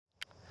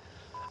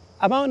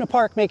I'm out in a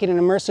park making an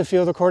immersive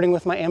field recording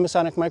with my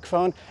Ambisonic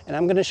microphone, and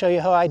I'm going to show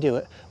you how I do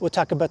it. We'll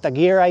talk about the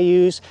gear I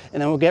use,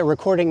 and then we'll get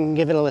recording and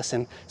give it a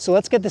listen. So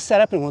let's get this set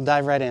up and we'll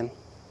dive right in.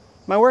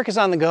 My work is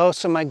on the go,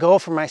 so my goal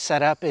for my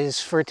setup is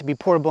for it to be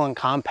portable and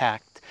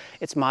compact.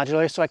 It's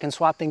modular, so I can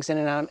swap things in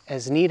and out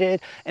as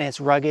needed, and it's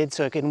rugged,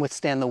 so it can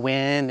withstand the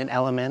wind and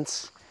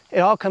elements.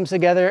 It all comes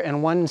together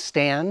in one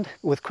stand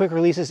with quick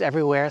releases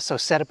everywhere, so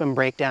setup and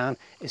breakdown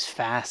is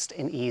fast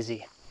and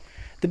easy.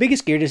 The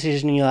biggest gear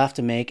decision you'll have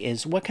to make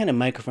is what kind of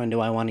microphone do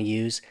I want to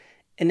use,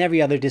 and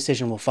every other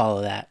decision will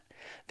follow that.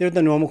 There are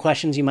the normal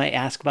questions you might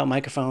ask about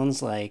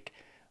microphones, like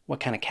what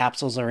kind of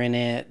capsules are in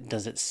it,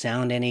 does it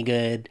sound any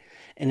good,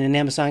 and in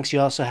Ambisonics you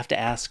also have to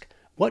ask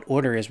what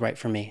order is right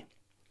for me.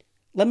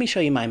 Let me show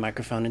you my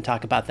microphone and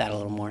talk about that a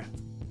little more.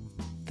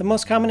 The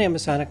most common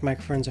Ambisonic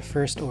microphones are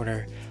first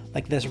order,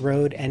 like this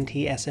Rode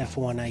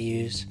NT-SF1 I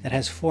use that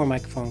has 4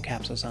 microphone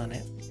capsules on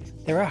it.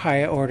 There are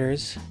higher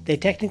orders. They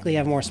technically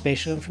have more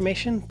spatial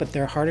information, but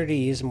they're harder to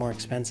use and more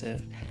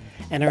expensive.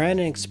 And I ran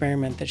an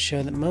experiment that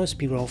showed that most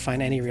people don't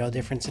find any real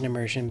difference in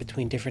immersion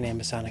between different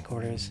Ambisonic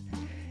orders.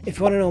 If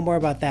you want to know more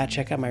about that,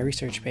 check out my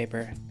research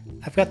paper.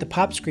 I've got the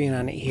pop screen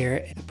on it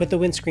here. I put the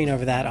windscreen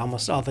over that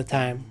almost all the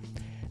time.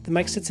 The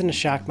mic sits in a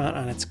shock mount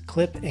on its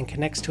clip and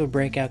connects to a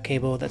breakout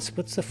cable that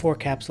splits the 4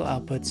 capsule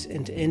outputs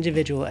into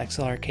individual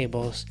XLR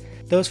cables.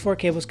 Those 4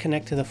 cables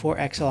connect to the 4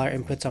 XLR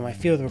inputs on my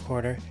field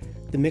recorder,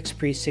 the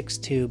MixPre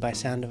 6.2 by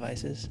Sound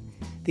Devices.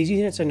 These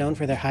units are known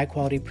for their high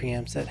quality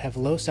preamps that have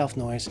low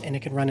self-noise, and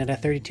it can run at a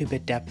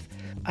 32-bit depth.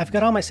 I've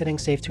got all my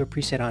settings saved to a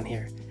preset on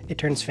here. It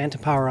turns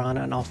phantom power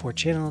on all 4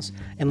 channels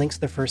and links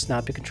the first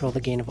knob to control the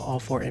gain of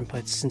all 4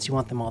 inputs since you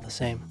want them all the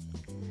same.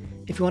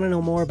 If you want to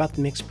know more about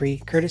the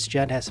MixPre, Curtis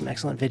Judd has some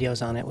excellent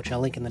videos on it, which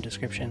I'll link in the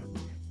description.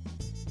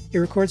 It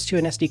records to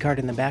an SD card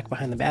in the back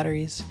behind the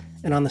batteries,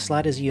 and on the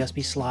slide is a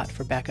USB slot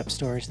for backup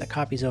storage that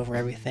copies over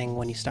everything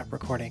when you stop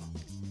recording.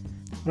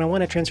 When I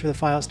want to transfer the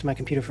files to my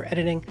computer for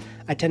editing,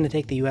 I tend to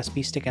take the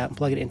USB stick out and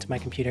plug it into my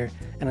computer,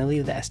 and I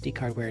leave the SD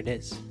card where it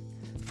is.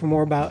 For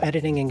more about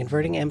editing and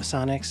converting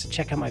Ambisonics,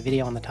 check out my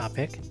video on the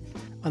topic.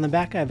 On the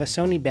back I have a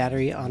Sony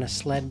battery on a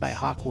sled by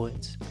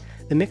Hawkwoods.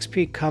 The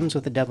MixPre comes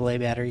with a AA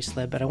battery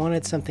sled, but I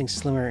wanted something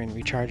slimmer and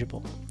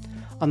rechargeable.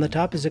 On the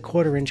top is a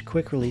 1/4-inch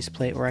quick release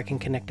plate where I can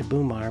connect a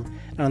boom arm,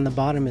 and on the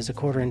bottom is a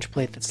 1/4-inch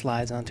plate that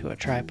slides onto a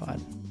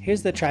tripod.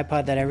 Here's the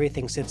tripod that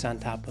everything sits on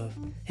top of.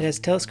 It has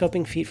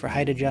telescoping feet for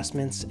height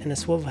adjustments and a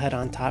swivel head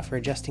on top for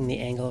adjusting the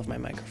angle of my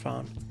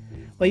microphone.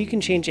 While you can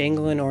change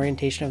angle and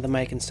orientation of the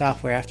mic in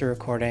software after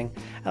recording,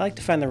 I like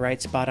to find the right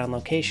spot on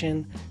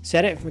location,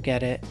 set it and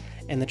forget it,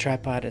 and the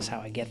tripod is how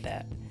I get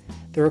that.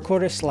 The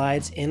recorder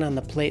slides in on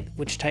the plate,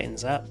 which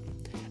tightens up.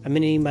 A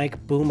mini mic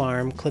boom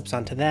arm clips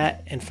onto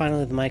that, and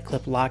finally the mic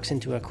clip locks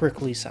into a quick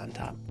release on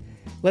top.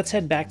 Let's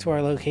head back to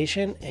our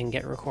location and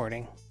get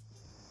recording.